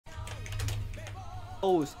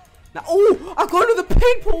Now, oh, I got another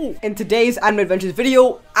paintball! In today's Anime Adventures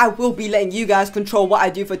video, I will be letting you guys control what I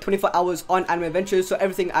do for 24 hours on Anime Adventures. So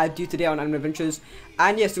everything I do today on Anime Adventures.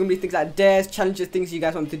 And yes, there's going to be things like dares, challenges, things you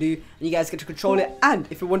guys want to do. And you guys get to control it. And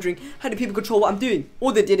if you're wondering, how do people control what I'm doing?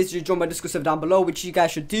 All they did is just join my Discord server down below, which you guys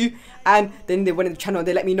should do. And then they went in the channel and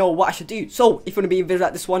they let me know what I should do. So if you want to be in videos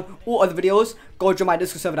like this one or other videos, go join my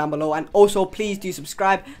Discord server down below. And also, please do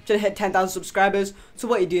subscribe. I'm trying to hit 10,000 subscribers. So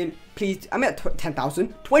what are you doing? Please, I'm at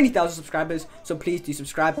 10,000, 20,000 subscribers. So please do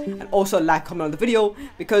subscribe and also like, comment on the video,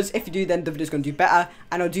 because if you do, then the video is going to do better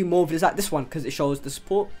and I'll do more videos like this one because it shows the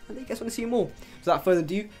support and you guys want to see more. So without further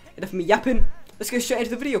ado, enough of me yapping, let's get straight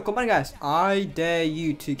into the video. Come on guys, I dare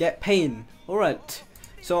you to get pain. Alright,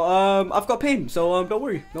 so I've got pain, so don't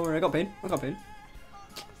worry, I got pain.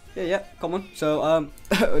 Yeah, come on. So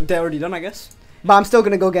they're already done, I guess. But I'm still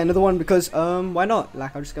gonna go get another one because why not?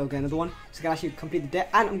 Like, I'll just go get another one so I can actually complete the debt,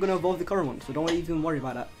 and I'm gonna evolve the current one. So don't even worry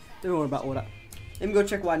about that. Don't worry about all that. Let me go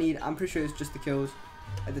check what I need. I'm pretty sure it's just the kills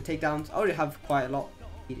and the takedowns. I already have quite a lot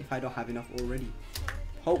if I don't have enough already.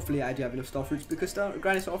 Hopefully I do have enough star fruits, because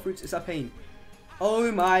grinding star fruits is a pain.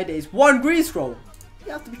 Oh my days. One green scroll.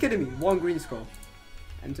 You have to be kidding me. One green scroll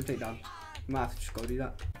and some takedowns. I might have to just go do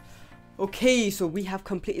that. Okay, so we have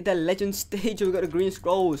completed the legend stage. We got the green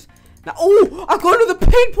scrolls. Now, oh, I got another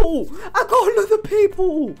paintball.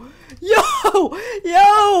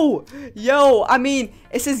 Yo. I mean,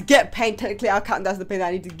 it says get paint. Technically, I'll count that as the paint that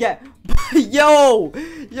I need to get. yo.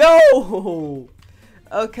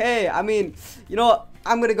 Okay, I mean, you know what?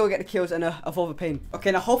 I'm gonna go get the kills and evolve the paint. Okay,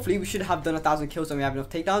 now hopefully we should have done 1,000 kills and we have enough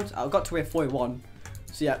takedowns. I got to where 41.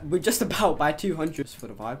 So yeah, we're just about by 200 for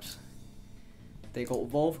the vibes. They got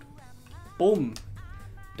evolved. Boom.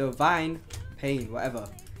 Divine pain, whatever.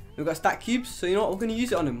 We've got stack cubes, so you know what, we're going to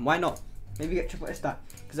use it on him. Why not? Maybe get triple S stat.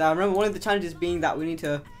 Because I remember one of the challenges being that we need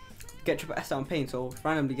to get triple S stat on pain, so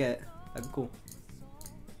randomly get it. That'd be cool.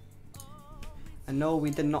 And no, we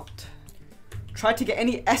did not. Try to get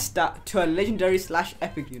any S stat to a legendary /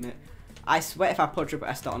 epic unit. I swear if I put triple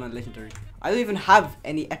S stat on a legendary. I don't even have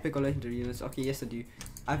any epic or legendary units. Okay, yes I do.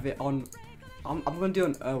 I have it on... I'm going to do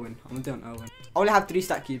it on Irwin. I only have 3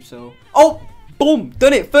 stack cubes, so... Oh! Boom!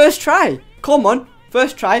 Done it! First try! Come on!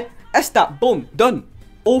 First try, S-stat, boom, done.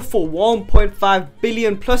 All for 1.5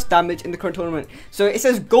 billion plus damage in the current tournament. So it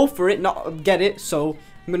says go for it, not get it. So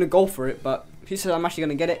I'm gonna go for it, but he says I'm actually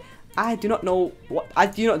gonna get it. I do not know what, I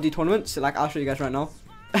do not do tournaments. Like, I'll show you guys right now.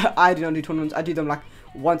 I do not do tournaments. I do them like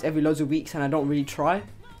once every loads of weeks, and I don't really try.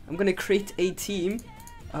 I'm gonna create a team.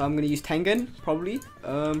 I'm gonna use Tengen probably.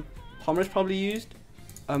 Homer's probably used.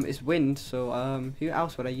 It's Wind. So who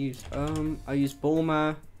else would I use? I use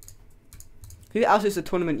Bulma. Who else is a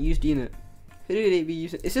tournament used unit? Who do they be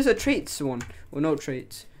using? Is this a traits one? Or no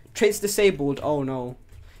traits? Traits disabled. Oh no.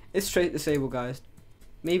 It's trait disabled, guys.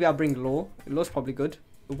 Maybe I'll bring Law. Law's probably good.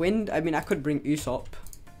 Wind, I mean, I could bring Usopp,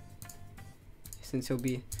 since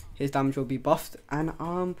his damage will be buffed. And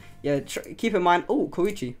yeah, keep in mind, oh,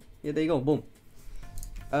 Koichi. Yeah, there you go, boom.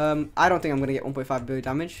 I don't think I'm gonna get 1.5 billion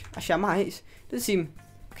damage. Actually, I might. It doesn't seem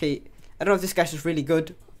okay. I don't know if this guy's just really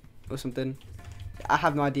good or something. I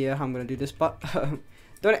have no idea how I'm gonna do this, but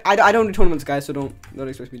I don't do tournaments, guys, so don't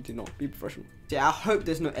expect me to not be professional. Yeah, I hope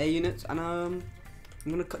there's no air units, and I'm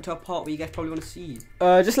gonna cut to a part where you guys probably want to see.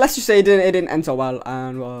 Let's just say it didn't end so well,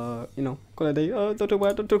 and you know, call it a day. Don't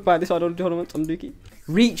talk about this. I don't do tournaments. I'm dookie.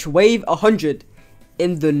 Reach wave 100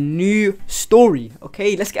 in the new story.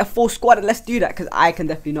 Okay, let's get a full squad and let's do that, because I can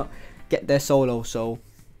definitely not get there solo. So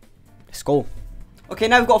let's go. Okay,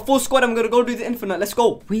 now we've got a full squad. I'm gonna go do the infinite. Let's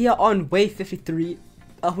go. We are on wave 53.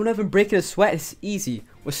 We're not even breaking a sweat. It's easy.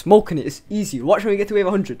 We're smoking it. It's easy. Watch when we get to wave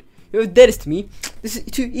 100. Whoever did this to me, this is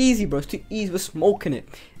too easy, bro. It's too easy. We're smoking it.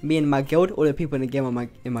 Me and my guild, all the people in the game are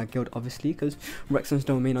in my guild, obviously, because Rexon's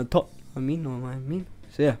domain on top. I mean.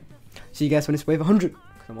 So yeah. See you guys when it's wave 100.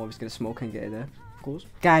 Because I'm always gonna smoke and get it there, of course.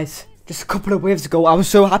 Guys, just a couple of waves ago, I was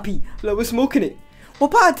so happy. Look, we're smoking it.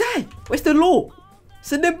 What about a die? Where's the law?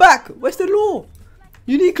 Send it back. Where's the law?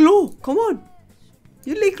 Unique law, come on.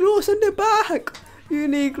 Unique law, send it back.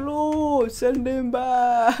 Unique law, send him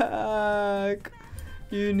back.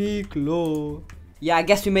 Unique law. Yeah, I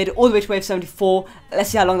guess we made it all the way to wave 74. Let's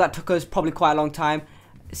see how long that took us. Probably quite a long time.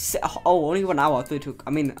 Oh, only 1 hour. I thought it took. I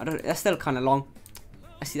mean, that's still kind of long.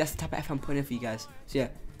 I see, that's the type of effort I'm putting in for you guys. So yeah.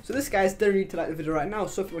 So this guy's done need to like the video right now.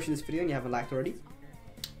 So if you're watching this video and you haven't liked already,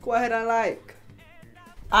 go ahead and like.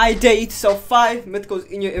 I dare you to sell 5 mythicals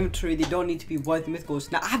in your inventory. They don't need to be worth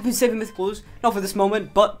mythicals. Now, I've been saving mythicals, not for this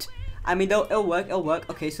moment, but I mean, it'll work.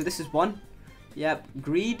 Okay, so this is one. Yep,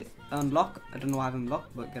 greed, unlock. I don't know why I have him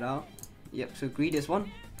locked, but get out. Yep, so greed is one.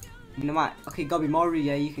 Okay, Gobby Mori,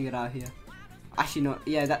 yeah, you can get out of here. Actually, no.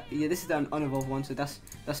 Yeah, this is the unevolved one. So that's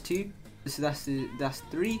 2. That's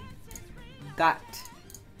 3.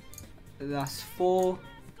 That's 4.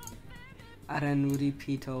 And then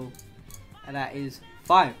repeato. And that is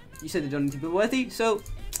 5. You said they don't need to be worthy, so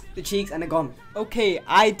the cheeks and they're gone. Okay,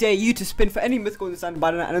 I dare you to spin for any mythical in the sand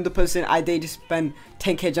banner. Another person, I dare you to spend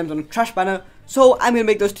 10k gems on a trash banner. So I'm gonna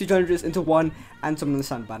make those 2 challenges into one and some on the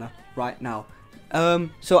sand banner right now.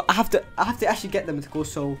 So I have to actually get the mythical.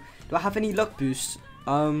 So do I have any luck boosts?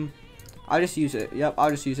 I'll just use it. Yep,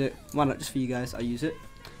 I'll just use it. Why not? Just for you guys, I'll use it.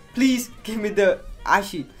 Please give me the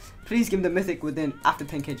please give me the mythic after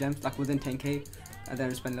 10k gems, like within 10k, and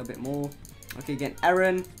then spend a little bit more. Okay, again,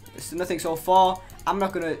 Aaron. It's nothing so far. I'm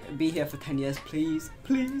not gonna be here for 10 years. Please,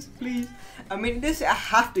 please, please. I mean, I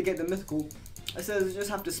have to get the mythical. It says I just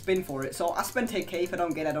have to spin for it. So I spend 10k. If I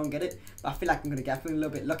don't get it, I don't get it. But I feel like I'm gonna get. I'm feeling a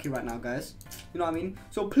little bit lucky right now, guys. You know what I mean?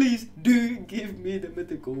 So please do give me the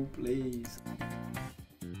mythical, please.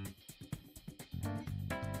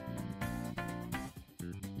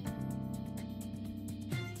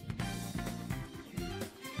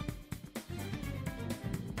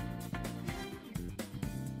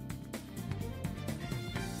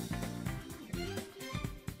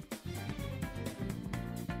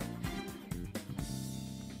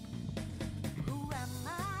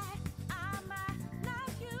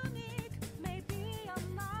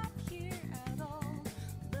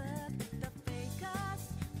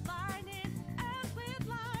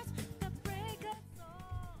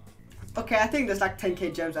 Okay, I think there's like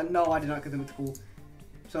 10k gems, and no, I did not get the mythical.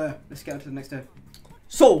 So yeah, let's get on to the next day.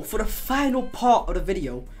 So for the final part of the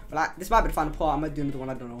video, like this might be the final part. I might do another one.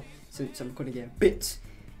 I don't know, since I'm gonna get bits.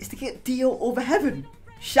 Is to get DIO Overheaven,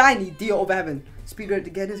 shiny DIO Overheaven. Speedrun to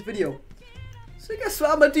get this video. So guess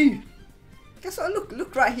what I'm gonna do? Guess what?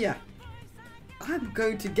 Look right here. I'm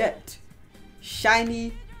going to get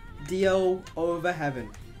shiny DIO Overheaven.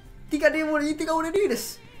 You think I want to do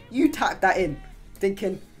this? You type that in,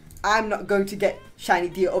 thinking I'm not going to get shiny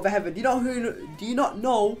DIO Overheaven. Do you not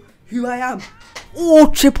know who I am?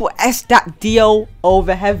 Oh, triple S that DIO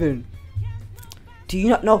Overheaven. Do you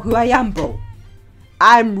not know who I am, bro?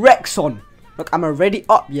 I'm Rexon. Look, I'm already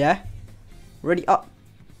up, yeah? Ready up.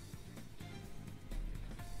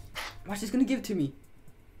 Watch, she's gonna give it to me.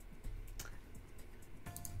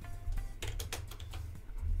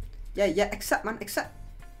 Yeah, accept, man, accept.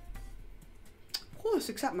 Of course,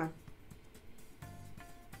 accept, man.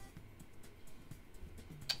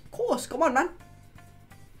 Of course, come on, man.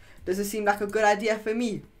 Does it seem like a good idea for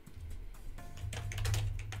me?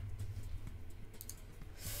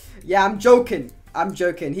 Yeah, I'm joking. I'm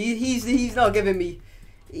joking. He's not giving me.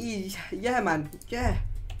 Yeah, man. Yeah,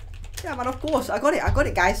 man. Of course, I got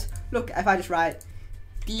it, guys. Look, if I just write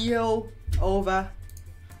DIO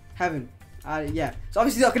Overheaven. Yeah. So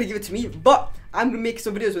obviously he's not gonna give it to me, but I'm gonna make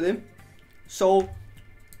some videos with him. So,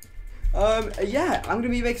 yeah, I'm gonna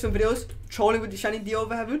be making some videos trolling with the shiny DIO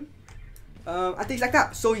Overheaven, and things like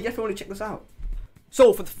that. So you definitely want to check this out.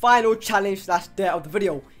 So for the final challenge / dare of the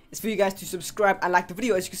video, it's for you guys to subscribe and like the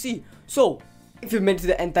video, as you can see. So if you've made it to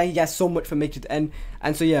the end, thank you guys so much for making it to the end.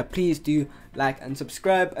 And so yeah, please do like and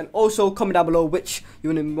subscribe, and also comment down below which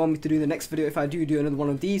you want me to do in the next video if I do another one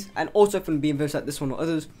of these. And also if you want to be in videos like this one or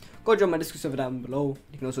others, go join my Discord server down below.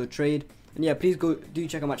 You can also trade. And yeah, please do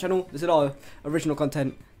check out my channel. There's a lot of original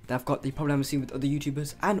content that I've got that you probably haven't seen with other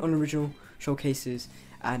YouTubers, and on original showcases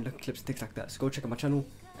and clips and things like that. So go check out my channel.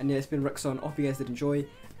 And yeah, it's been Rexon. I hope you guys did enjoy.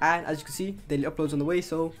 And as you can see, daily uploads on the way.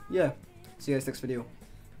 So yeah, see you guys next video.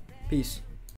 Peace.